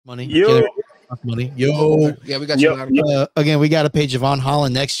Money. Yo. Money. Yo. Yeah, we got you. Again, we got to pay Javon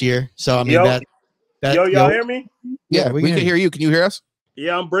Holland next year. So I mean y'all hear me? Yeah, we can hear you. Can you hear us?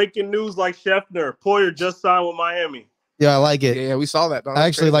 Yeah, I'm breaking news like Scheffner. Poyer just signed with Miami. Yeah, I like it. Yeah, we saw that. I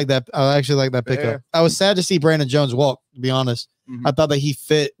actually like that. I actually like that pickup. Yeah. I was sad to see Brandon Jones walk, to be honest. I thought that he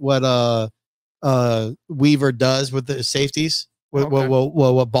fit what Weaver does with the safeties.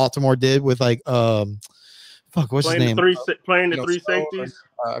 What Baltimore did with like what's his name? Playing the three safeties.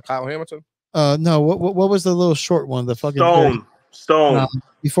 Kyle Hamilton. No, what was the little short one? The fucking Stone.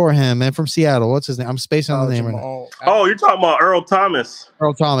 Before him, man, from Seattle. What's his name? I'm spacing on the name right now. Oh, you're talking about Earl Thomas.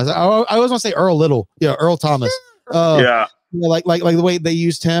 Earl Thomas. I always want to say Earl Little. Yeah, Earl Thomas. Yeah. Like the way they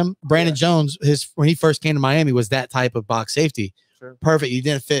used him. Brandon Jones, when he first came to Miami, was that type of box safety. Sure. Perfect. You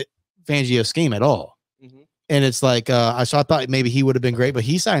didn't fit Fangio's scheme at all. And it's like I thought maybe he would have been great, but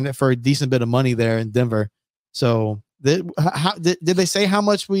he signed it for a decent bit of money there in Denver. So did they say how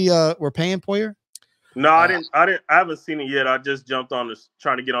much we're paying Poyer? No, I haven't seen it yet. I just jumped on this,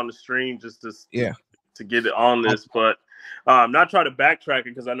 trying to get on the stream just to get it on this, but not try to backtrack it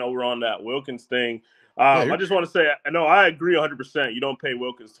because I know we're on that Wilkins thing. I just want to say, I agree 100%. You don't pay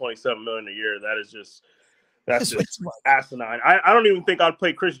Wilkins $27 million a year. That's just asinine. I don't even think I'd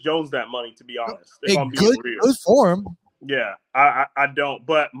pay Chris Jones that money, to be honest. If I'm being real. Good for him. Yeah, I don't.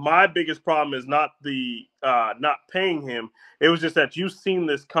 But my biggest problem is not the not paying him. It was just that you've seen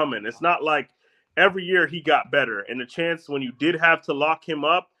this coming. It's not like every year he got better. And the chance when you did have to lock him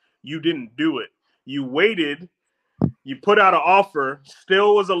up, you didn't do it. You waited. You put out an offer.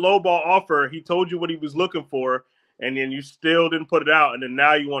 Still was a lowball offer. He told you what he was looking for. And then you still didn't put it out, and then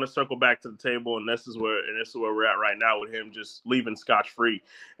now you want to circle back to the table, and this is where we're at right now with him just leaving scotch-free.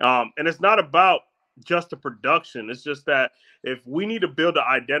 And it's not about just the production. It's just that if we need to build an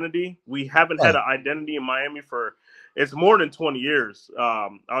identity, we haven't had an identity in Miami it's more than 20 years. I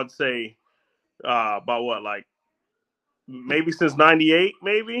would say about what, like maybe since '98,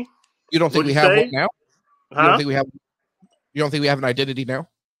 maybe. You don't think we have one now? Huh? You don't think we have an identity now?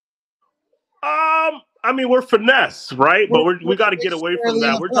 I mean, we're finesse, right? But we got to get away from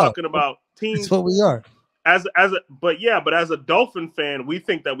that. We're talking about teams. That's what we are. But as a Dolphin fan, we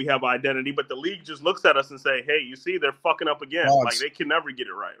think that we have identity, but the league just looks at us and say, "Hey, you see, they're fucking up again. Like they can never get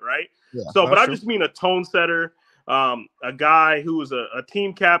it right?" Yeah, so, but I just mean a tone setter, a guy who is a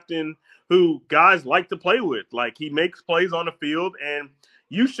team captain who guys like to play with. Like he makes plays on the field, and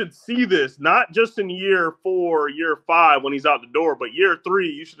you should see this not just in year 4, year 5 when he's out the door, but year 3,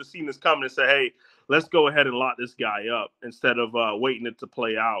 you should have seen this coming and say, "Hey, let's go ahead and lock this guy up instead of waiting it to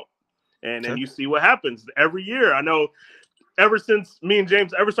play out." And then you see what happens every year. I know ever since me and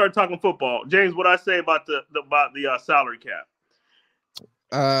James ever started talking football, James, what I say about the salary cap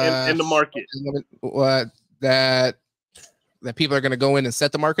in the market? That people are going to go in and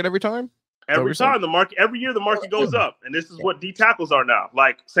set the market every time? Every year the market goes up. And this is what D tackles are now.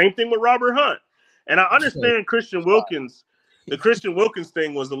 Like same thing with Robert Hunt. And I understand Christian Wilkins. The Christian Wilkins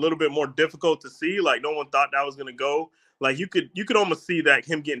thing was a little bit more difficult to see. Like no one thought that was going to go. Like you could almost see that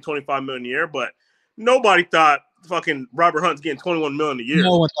him getting $25 million a year, but nobody thought fucking Robert Hunt's getting $21 million a year.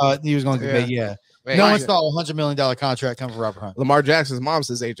 No one thought he was going to get. Yeah. No one thought $100 million contract coming from Robert Hunt. Lamar Jackson's mom's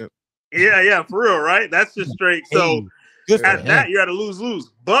his agent. Yeah, for real, right? That's just straight. So at that, you're at a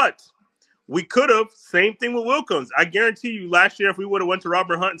lose-lose. But we could have, same thing with Wilkins. I guarantee you last year, if we would have went to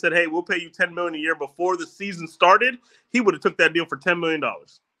Robert Hunt and said, "Hey, we'll pay you $10 million a year before the season started," he would have took that deal for $10 million.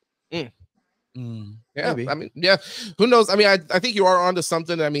 Yeah, maybe. I mean, yeah, who knows? I mean, I think you are onto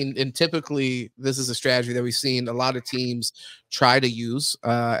something. I mean, and typically this is a strategy that we've seen a lot of teams try to use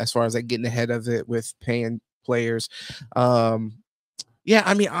as far as like getting ahead of it with paying players. Yeah,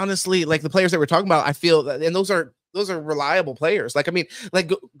 I mean, honestly, like the players that we're talking about, I feel that, and those are reliable players. Like, I mean,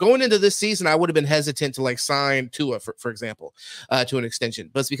 like going into this season, I would have been hesitant to like sign Tua, for example, to an extension,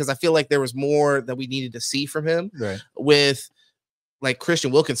 but it's because I feel like there was more that we needed to see from him with like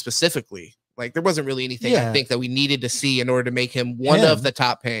Christian Wilkins specifically. Like there wasn't really anything I think that we needed to see in order to make him one of the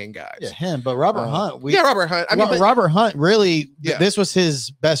top paying guys. Yeah, him. But Robert Hunt. Robert Hunt. I mean, Robert Hunt really. This was his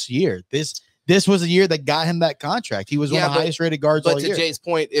best year. This was a year that got him that contract. He was one of the highest rated guards all year. But to Jay's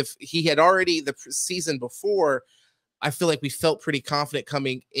point, if he had already the season before, I feel like we felt pretty confident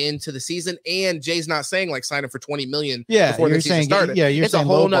coming into the season. And Jay's not saying like sign him for $20 million before the season started. Yeah, it's a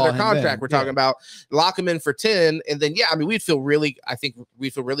whole nother contract we're talking about. Lock him in for 10, and then I mean we'd feel really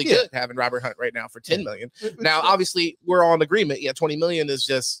good having Robert Hunt right now for $10 million. Now, obviously, we're all in agreement. Yeah, $20 million is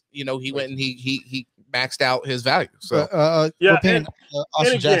just he went and he maxed out his value. So and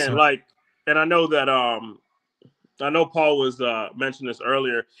again, like, and I know that I know Paul was mentioning this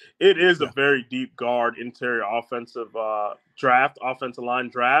earlier. It is a very deep guard interior offensive line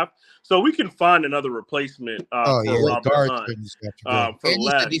draft. So we can find another replacement for Robert Hunt. For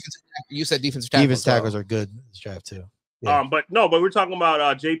you said defensive tackles. Defensive tackles are good in this draft too. Yeah. But we're talking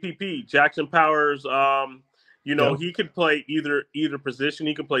about JPP, Jackson Powers. He could play either position.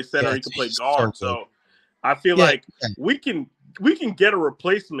 He can play center. He can play guard. So I feel like we can get a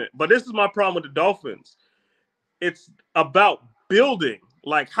replacement. But this is my problem with the Dolphins. It's about building.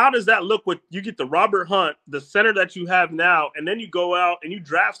 Like, how does that look when you get the Robert Hunt, the center that you have now, and then you go out and you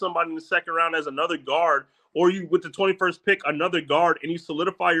draft somebody in the second round as another guard, or you, with the 21st pick, another guard, and you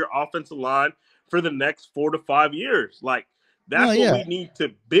solidify your offensive line for the next 4 to 5 years. Like, that's what we need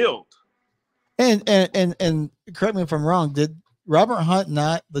to build. And correct me if I'm wrong, did Robert Hunt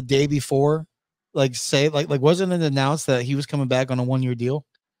not the day before, wasn't it announced that he was coming back on a 1-year deal?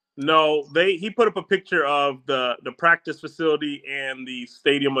 No, he put up a picture of the practice facility and the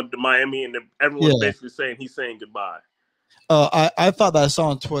stadium of Miami, and everyone's basically saying he's saying goodbye. I thought that I saw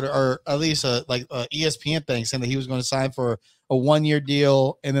on Twitter, or at least a ESPN thing, saying that he was going to sign for a 1-year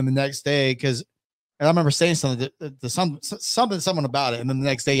deal, and then the next day, and I remember saying something about it, and then the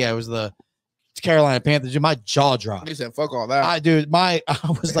next day, it was the Carolina Panthers. My jaw dropped. He said, "Fuck all that." I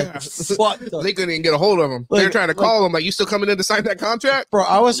was like, "What?" They couldn't even get a hold of him. They're trying to call him. Like, you still coming in to sign that contract, bro?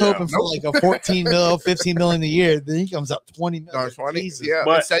 I was hoping for like a 14 mil, 15 million a year. Then he comes up 20 million. 20, yeah.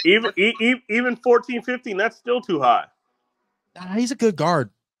 But even 14, 15, that's still too high. Nah, he's a good guard.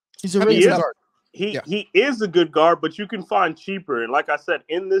 He's a really good guard. He is a good guard, but you can find cheaper. And like I said,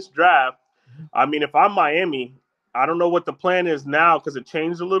 in this draft, I mean, if I'm Miami, I don't know what the plan is now because it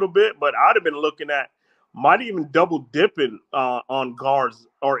changed a little bit, but I'd have been looking at might even double dipping on guards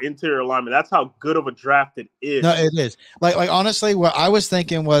or interior linemen. That's how good of a draft it is. No, it is. Like honestly, what I was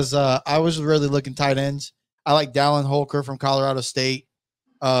thinking was I was really looking tight ends. I like Dallin Holker from Colorado State.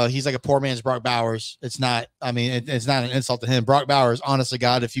 He's like a poor man's Brock Bowers. It's not. I mean, it's not an insult to him. Brock Bowers, honest to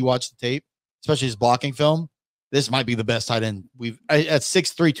God, if you watch the tape, especially his blocking film, this might be the best tight end at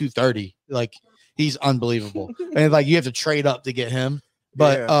 6'3", 230. Like, he's unbelievable. And like, you have to trade up to get him.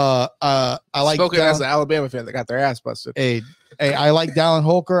 But I like spoken as an Alabama fan that got their ass busted. Hey, I like Dallin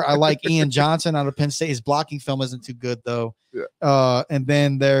Holker. I like Ian Johnson out of Penn State. His blocking film isn't too good though. Yeah. And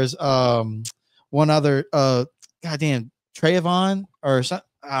then there's one other goddamn Trayvon or something.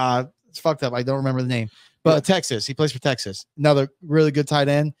 It's fucked up. I don't remember the name. But Texas. He plays for Texas. Another really good tight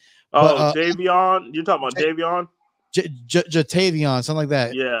end. Oh, Javion. You're talking about Javion? Jatavion, something like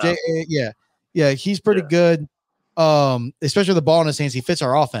that. Yeah. Yeah, he's pretty good. Especially with the ball in his hands, he fits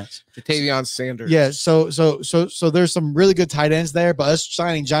our offense. Jatavion Sanders. Yeah, so there's some really good tight ends there, but us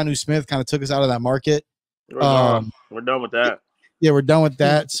signing Jonnu Smith kind of took us out of that market. We're done with that. Yeah, we're done with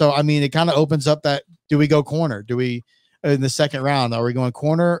that. So I mean, it kind of opens up that, do we go corner? Do we in the second round? Are we going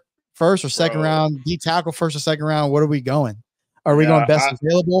corner first or second round? D tackle first or second round? What are we going? Are we going best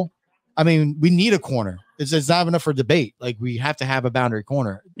available? I mean, we need a corner. It's not enough for debate. Like, we have to have a boundary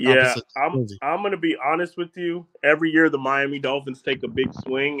corner. Yeah, I'm going to be honest with you. Every year, the Miami Dolphins take a big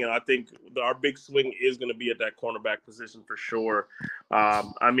swing, and I think our big swing is going to be at that cornerback position for sure.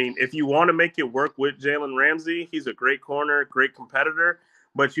 I mean, if you want to make it work with Jalen Ramsey, he's a great corner, great competitor,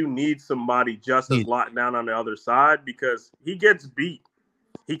 but you need somebody just as locked down on the other side because he gets beat.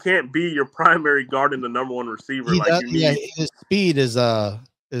 He can't be your primary guard and the number one receiver. Yeah, his speed is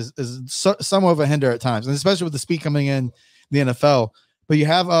somewhat of a hinder at times, and especially with the speed coming in the NFL. But you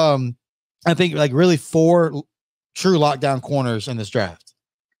have, I think, like really 4 true lockdown corners in this draft.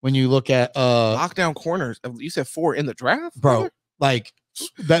 When you look at lockdown corners, you said 4 in the draft, bro. Like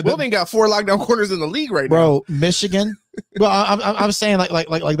that, they got 4 lockdown corners in the league right now, bro. Michigan. Well, I'm saying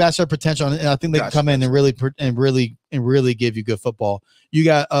like that's their potential, and I think they can come in and really give you good football. You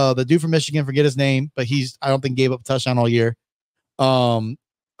got the dude from Michigan, forget his name, but I don't think gave up a touchdown all year.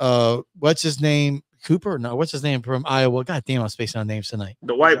 What's his name? Cooper? No, what's his name from Iowa? God damn, I'm spacing on names tonight.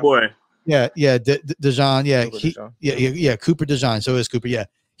 The white boy. Yeah, Dejan. Yeah, Cooper Dejan. So is Cooper. Yeah,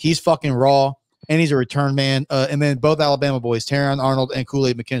 he's fucking raw, and he's a return man. And then both Alabama boys, Terron Arnold and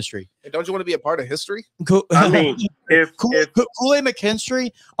Kool-Aid McKinstry. Hey, don't you want to be a part of history? I mean, if Kool-Aid McKinstry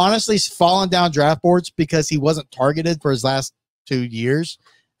honestly fallen down draft boards because he wasn't targeted for his last 2 years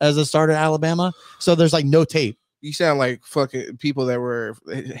as a starter at Alabama, so there's like no tape. You sound like fucking people that were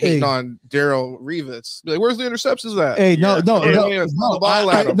hating on Darrell Reeves. Like, where's the interceptions at? Hey, no. If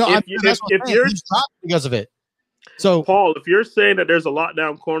you're because of it. So, Paul, if you're saying that there's a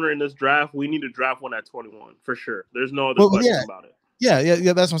lockdown corner in this draft, we need to draft one at 21 for sure. There's no other question about it. Yeah.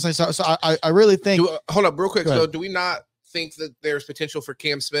 That's what I'm saying. So I really think. Hold up, real quick. So, do we not think that there's potential for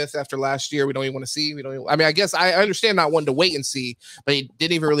Cam Smith after last year. We don't even want to see. I mean, I guess I understand not wanting to wait and see, but he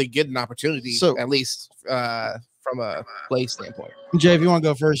didn't even really get an opportunity, at least from a play standpoint. Jay, if you want to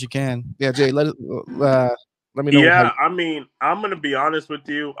go first, you can. Yeah, Jay, let me know. Yeah, I mean, I'm going to be honest with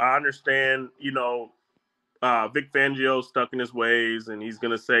you. I understand, Vic Fangio's stuck in his ways, and he's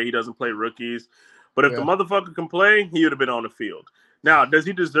going to say he doesn't play rookies. But if the motherfucker can play, he would have been on the field. Now, does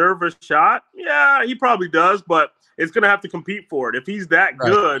he deserve a shot? Yeah, he probably does, but it's going to have to compete for it. If he's that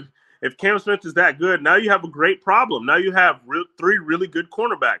good, if Cam Smith is that good, now you have a great problem. Now you have 3 really good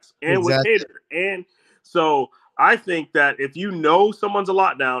cornerbacks, and with Hader. And so I think that if you know someone's a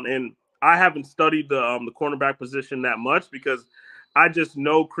lockdown, and I haven't studied the cornerback position that much because I just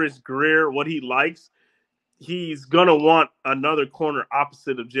know Chris Greer, what he likes. He's going to want another corner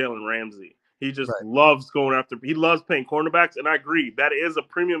opposite of Jalen Ramsey. He just loves going after – he loves paying cornerbacks, and I agree. That is a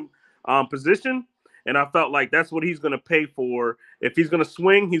premium position, and I felt like that's what he's going to pay for. If he's going to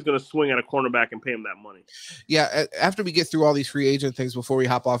swing, he's going to swing at a cornerback and pay him that money. Yeah, after we get through all these free agent things before we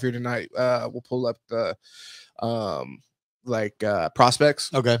hop off here tonight, we'll pull up the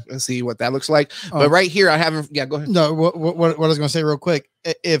prospects, and see what that looks like. But right here, I haven't. Yeah, go ahead. No, what I was going to say real quick,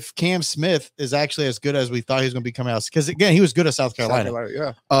 if Cam Smith is actually as good as we thought he was going to be coming out, because again, he was good at South Carolina.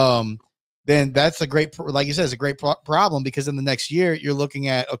 Then that's a great, like you said, it's a great problem, because in the next year you're looking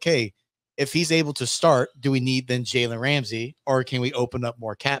at, okay, if he's able to start, do we need then Jalen Ramsey, or can we open up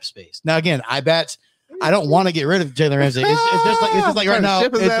more cap space? Now again, I don't want to get rid of Jalen Ramsey. It's just like right now.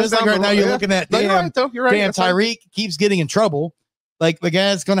 It's just like right now you're looking at damn Tyreek keeps getting in trouble. Like the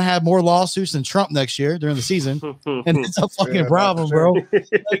guy's going to have more lawsuits than Trump next year during the season, and it's a fucking problem, bro.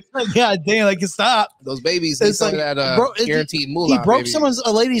 Like, God damn, like stop those babies. They like, that guaranteed moolah. He broke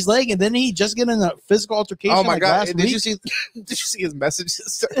a lady's leg, and then he just get in a physical altercation. Oh my god! Did you see his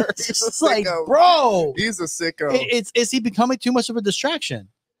messages to her? It's like, bro, he's a sicko. Is he becoming too much of a distraction?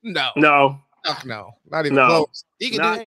 No, not even close. He can do